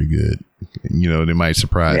to be pretty good. They might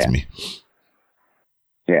surprise me.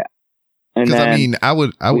 Yeah. Because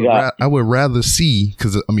I would rather see,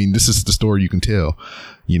 because this is the story you can tell.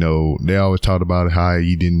 They always talked about how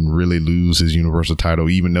he didn't really lose his Universal title,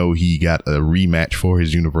 even though he got a rematch for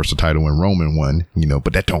his Universal title when Roman won.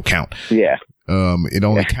 But that don't count. Yeah. It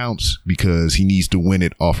only counts because he needs to win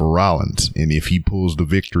it off of Rollins, and if he pulls the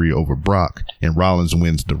victory over Brock and Rollins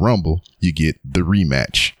wins the Rumble, you get the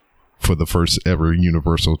rematch for the first ever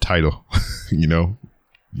Universal title.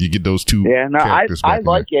 You get those two. Yeah, no, I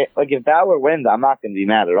like it. Like, if Balor wins, I'm not going to be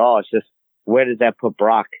mad at all. It's just, where does that put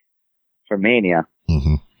Brock for Mania?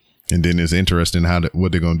 Mm-hmm. And then it's interesting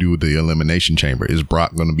what they're going to do with the Elimination Chamber. Is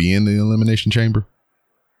Brock going to be in the Elimination Chamber?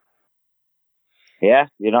 Yeah,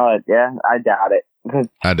 I doubt it. Because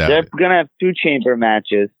they're going to have 2 chamber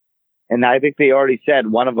matches, and I think they already said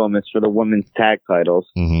one of them is for the women's tag titles.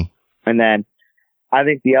 Mm-hmm. And then I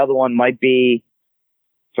think the other one might be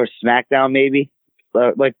for SmackDown, maybe.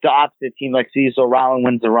 Like the opposite team, like Cecil Rollins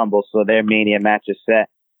wins the Rumble, so their Mania match is set.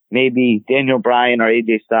 Maybe Daniel Bryan or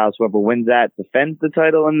AJ Styles, whoever wins that, defends the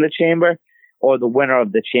title in the chamber, or the winner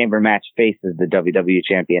of the chamber match faces the WWE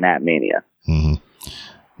champion at Mania. Mm-hmm.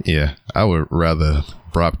 Yeah, I would rather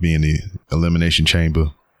Brock be in the Elimination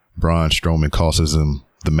Chamber. Braun Strowman costs him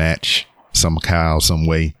the match somehow, some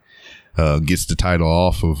way, gets the title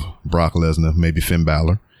off of Brock Lesnar, maybe Finn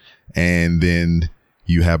Balor, and then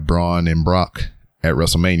you have Braun and Brock at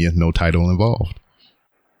WrestleMania, no title involved.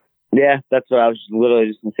 Yeah, that's what I was literally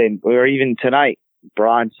just going to say. Or even tonight,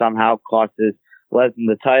 Braun somehow costs Lesnar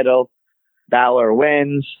the title, Balor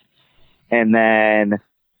wins, and then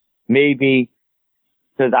maybe,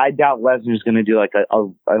 because I doubt Lesnar's going to do like a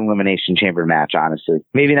Elimination Chamber match, honestly.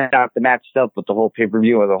 Maybe not the match itself, but the whole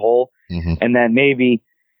pay-per-view as a whole. Mm-hmm. And then maybe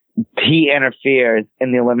he interferes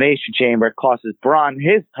in the Elimination Chamber, costs Braun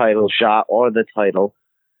his title shot or the title,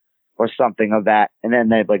 or something of that. And then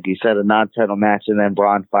they, like you said, a non-title match, and then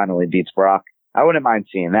Braun finally beats Brock. I wouldn't mind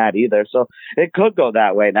seeing that either. So it could go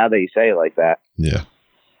that way now that you say it like that. Yeah.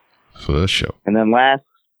 For sure. And then last,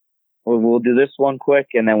 we'll do this one quick,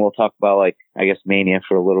 and then we'll talk about, like, I guess, Mania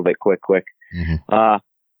for a little bit quick. Mm-hmm.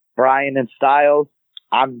 Bryan and Styles,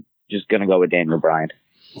 I'm just going to go with Daniel Bryan.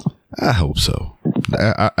 I hope so.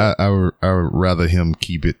 I would rather him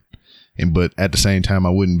keep it. But at the same time, I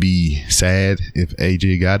wouldn't be sad if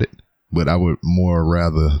AJ got it. But I would more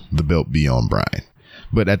rather the belt be on Bryan.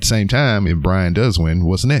 But at the same time, if Bryan does win,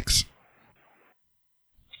 what's next?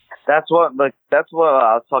 That's what I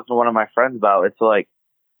was talking to one of my friends about. It's like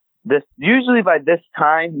this. Usually by this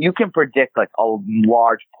time, you can predict like a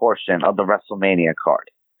large portion of the WrestleMania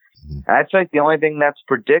card. Mm-hmm. And I feel like the only thing that's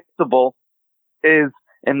predictable is,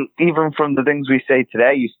 and even from the things we say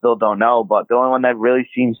today, you still don't know. But the only one that really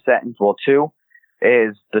seems set in 2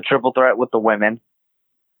 is the triple threat with the women.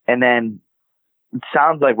 And then it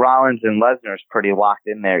sounds like Rollins and Lesnar is pretty locked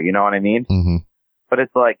in there. You know what I mean? Mm-hmm. But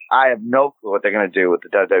it's like, I have no clue what they're going to do with the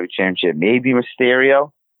WWE Championship. Maybe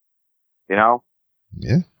Mysterio, Yeah.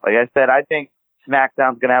 Like I said, I think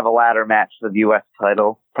SmackDown's going to have a ladder match for the U.S.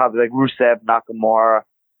 title. Probably like Rusev, Nakamura,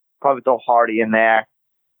 probably throw Hardy in there.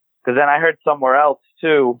 Because then I heard somewhere else,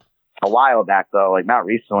 too, a while back, though, like not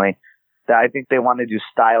recently, that I think they want to do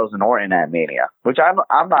Styles and Orton at Mania. Which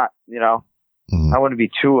I'm not, mm-hmm. I wouldn't be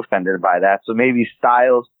too offended by that. So maybe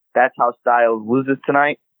Styles, that's how Styles loses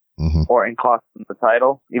tonight. Mm-hmm. Orton costs him the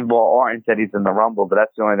title, even though Orton said he's in the Rumble, but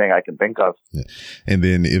that's the only thing I can think of. Yeah. And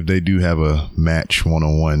then if they do have a match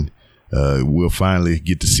one-on-one, we'll finally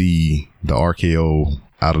get to see the RKO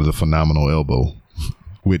out of the phenomenal elbow,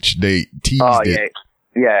 which they teased it.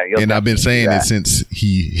 Yeah. And I've been saying it since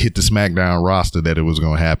he hit the SmackDown roster that it was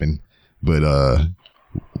going to happen, but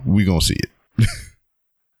we're going to see it.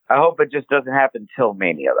 I hope it just doesn't happen till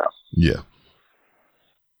Mania, though. Yeah.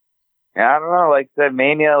 I don't know, like the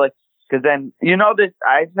Mania, like, because then, that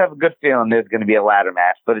I just have a good feeling there's going to be a ladder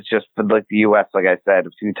match, but it's just for like the U.S., like I said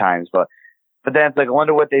a few times. But then it's like, I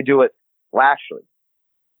wonder what they do with Lashley.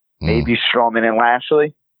 Maybe Strowman and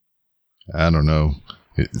Lashley. I don't know.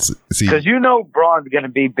 Because Braun's going to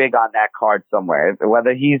be big on that card somewhere.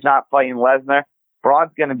 Whether he's not fighting Lesnar,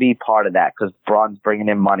 Braun's going to be part of that because Braun's bringing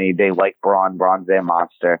in money. They like Braun. Braun's their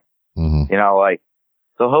monster. Mm-hmm.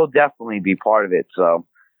 So he'll definitely be part of it. So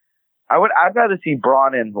I'd rather see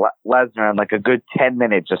Braun and Lesnar in like a good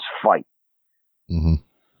 10-minute just fight. Mm-hmm.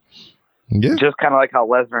 Yeah. Just kind of like how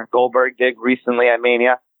Lesnar and Goldberg did recently at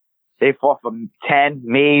Mania. They fought for 10,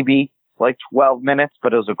 maybe like 12 minutes,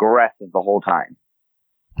 but it was aggressive the whole time.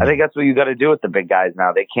 I think that's what you got to do with the big guys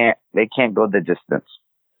now. They can't go the distance.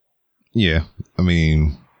 Yeah, I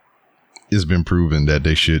mean, it's been proven that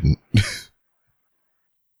they shouldn't.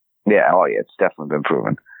 Yeah, oh yeah, it's definitely been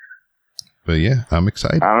proven. But yeah, I'm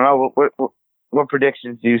excited. I don't know what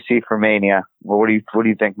predictions do you see for Mania? Well, what do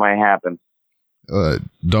you think might happen? The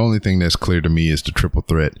only thing that's clear to me is the triple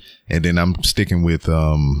threat, and then I'm sticking with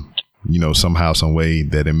somehow, some way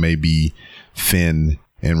that it may be Finn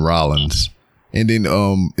and Rollins, and then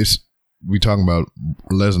we talking about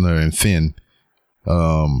Lesnar and Finn.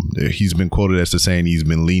 He's been quoted as saying he's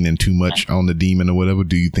been leaning too much on the demon or whatever.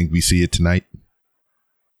 Do you think we see it tonight?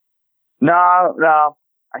 No.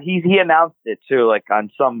 He announced it too, like on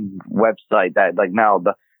some website that like no,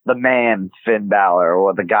 the man Finn Balor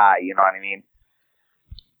or the guy, you know what I mean?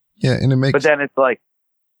 Yeah, and it makes. But then it's like,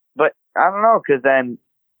 but I don't know, because then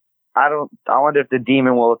I wonder if the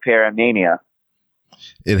demon will appear at Mania.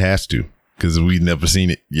 It has to, because we've never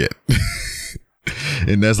seen it yet.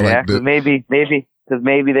 And that's like maybe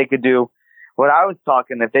they could do what I was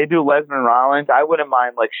talking. If they do Lesnar and Rollins, I wouldn't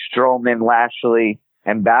mind like Strowman, Lashley,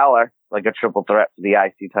 and Balor, like a triple threat for the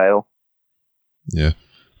IC title. Yeah,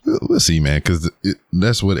 we'll see, man, because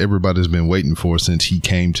that's what everybody's been waiting for since he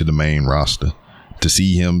came to the main roster, to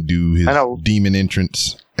see him do his demon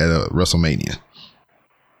entrance at a WrestleMania.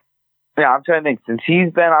 Yeah, I'm trying to think. Since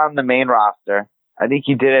he's been on the main roster, I think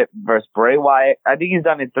he did it versus Bray Wyatt. I think he's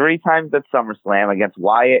done it 3 times at SummerSlam against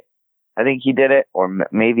Wyatt. I think he did it, or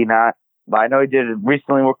maybe not. But I know he did it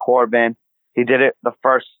recently with Corbin. He did it the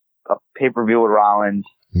first pay-per-view with Rollins.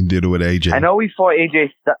 He did it with AJ. I know he fought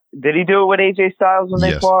AJ. Did he do it with AJ Styles when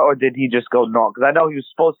they fought, or did he just go no? Because I know he was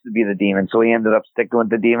supposed to be the demon, so he ended up sticking with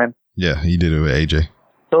the demon. Yeah, he did it with AJ.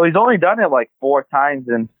 So he's only done it like 4 times,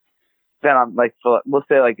 and then I'm like, let's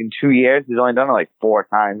say like in 2 years, he's only done it like 4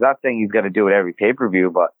 times. Not saying he's going to do it every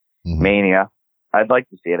pay-per-view, but Mania, I'd like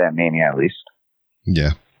to see it at Mania at least.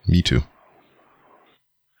 Yeah, me too.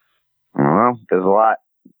 Well, there's a lot.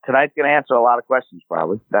 Tonight's going to answer a lot of questions,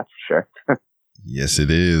 probably. That's for sure. Yes, it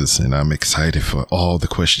is, and I'm excited for all the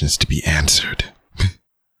questions to be answered.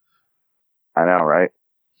 I know, right?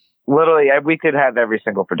 Literally, we could have every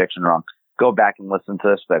single prediction wrong. Go back and listen to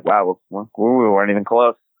this. Like, wow, we weren't even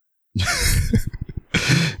close.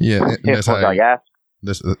 Yeah, that's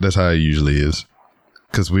how it usually is.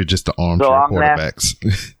 Because we're just the armchair quarterbacks.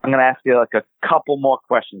 I'm going to ask you like a couple more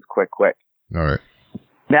questions quick. All right.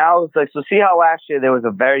 Now, it's like, so see how last year there was a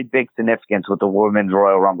very big significance with the Women's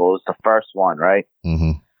Royal Rumble. It was the first one, right?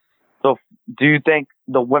 Mm-hmm. So do you think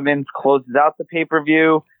the women's closes out the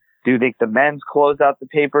pay-per-view? Do you think the men's close out the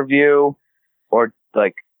pay-per-view? Or,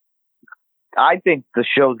 like, I think the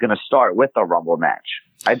show's going to start with a Rumble match.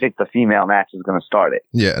 I think the female match is going to start it.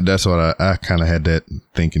 Yeah, that's what I kind of had that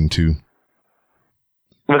thinking, too.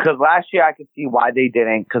 Because last year I could see why they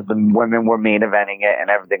didn't, because the women were main eventing it and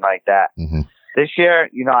everything like that. Mm-hmm. This year,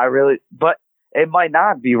 but it might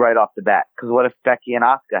not be right off the bat, because what if Becky and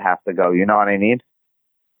Asuka have to go? You know what I mean?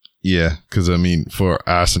 Yeah, because I mean, for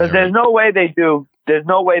us, there's no way they do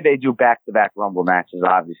back-to-back Rumble matches,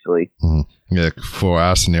 obviously. Mm-hmm. Yeah, for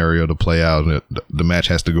our scenario to play out, the match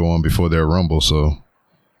has to go on before their Rumble, so.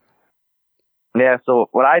 Yeah, so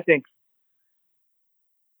what I think,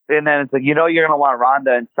 and then it's like, you're going to want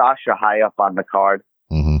Ronda and Sasha high up on the card.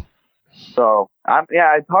 Mm-hmm. So,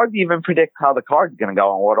 it's hard to even predict how the card's going to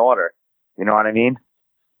go in what order. You know what I mean?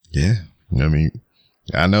 Yeah. I mean,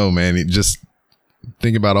 I know, man. It just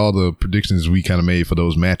think about all the predictions we kind of made for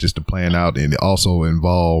those matches to plan out, and it also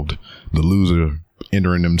involved the loser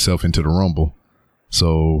entering himself into the Rumble.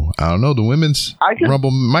 So, I don't know. The women's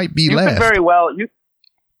Rumble might be last.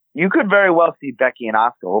 You could very well see Becky and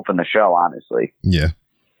Asuka open the show, honestly. Yeah.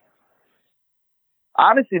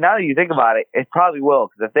 Honestly, now that you think about it, it probably will.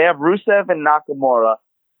 Because if they have Rusev and Nakamura,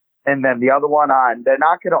 and then the other one on, they're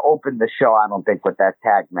not going to open the show, I don't think, with that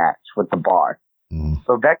tag match with the bar. Mm.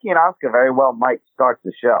 So Becky and Asuka very well might start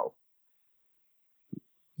the show.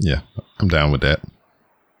 Yeah, I'm down with that.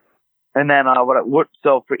 And then,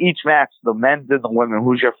 so for each match, the men's and the women,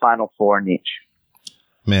 who's your final 4 in each?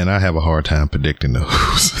 Man, I have a hard time predicting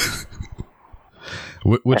those.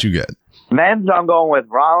 What you got? Men's, I'm going with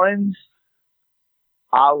Rollins,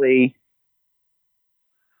 Ali,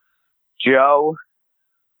 Joe,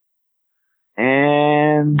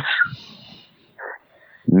 and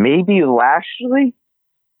maybe Lashley?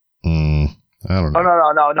 I don't know.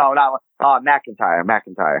 Oh, no, not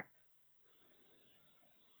McIntyre.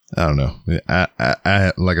 I don't know.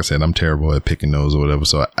 I like I said, I'm terrible at picking those or whatever,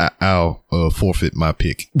 so I'll forfeit my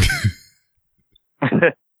pick.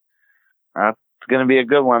 It's going to be a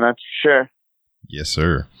good one, that's for sure. Yes,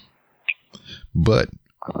 sir. But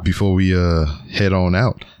before we head on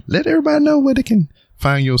out, let everybody know where they can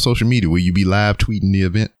find your social media. Will you be live tweeting the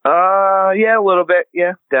event? Yeah, a little bit.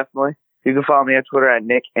 Yeah, definitely. You can follow me on Twitter at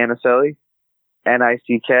Nick Annicelli,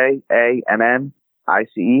 NickAnnicelli.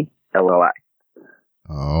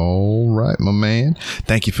 All right, my man.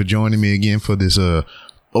 Thank you for joining me again for this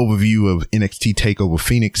overview of NXT TakeOver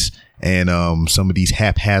Phoenix and some of these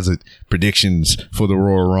haphazard predictions for the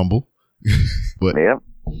Royal Rumble. But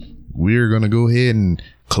we're going to go ahead and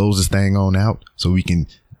close this thing on out so we can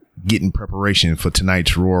get in preparation for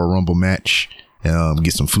tonight's Royal Rumble match.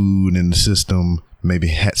 Get some food in the system, maybe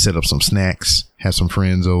set up some snacks, have some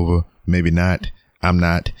friends over. Maybe not. I'm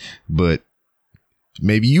not, but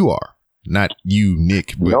maybe you are. Not you,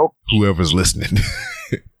 Nick, but whoever's listening.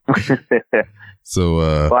 So,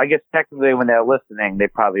 well, I guess technically when they're listening, they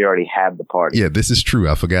probably already had the party. Yeah, this is true.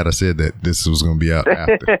 I forgot I said that this was going to be out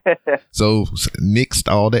after. So,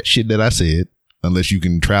 nixed all that shit that I said, unless you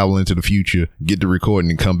can travel into the future, get the recording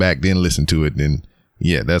and come back, then listen to it. Then,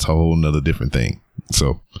 yeah, that's a whole nother different thing.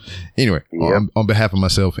 So, anyway, on behalf of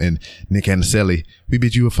myself and Nick Annicelli, we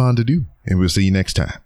bid you a fond adieu, and we'll see you next time.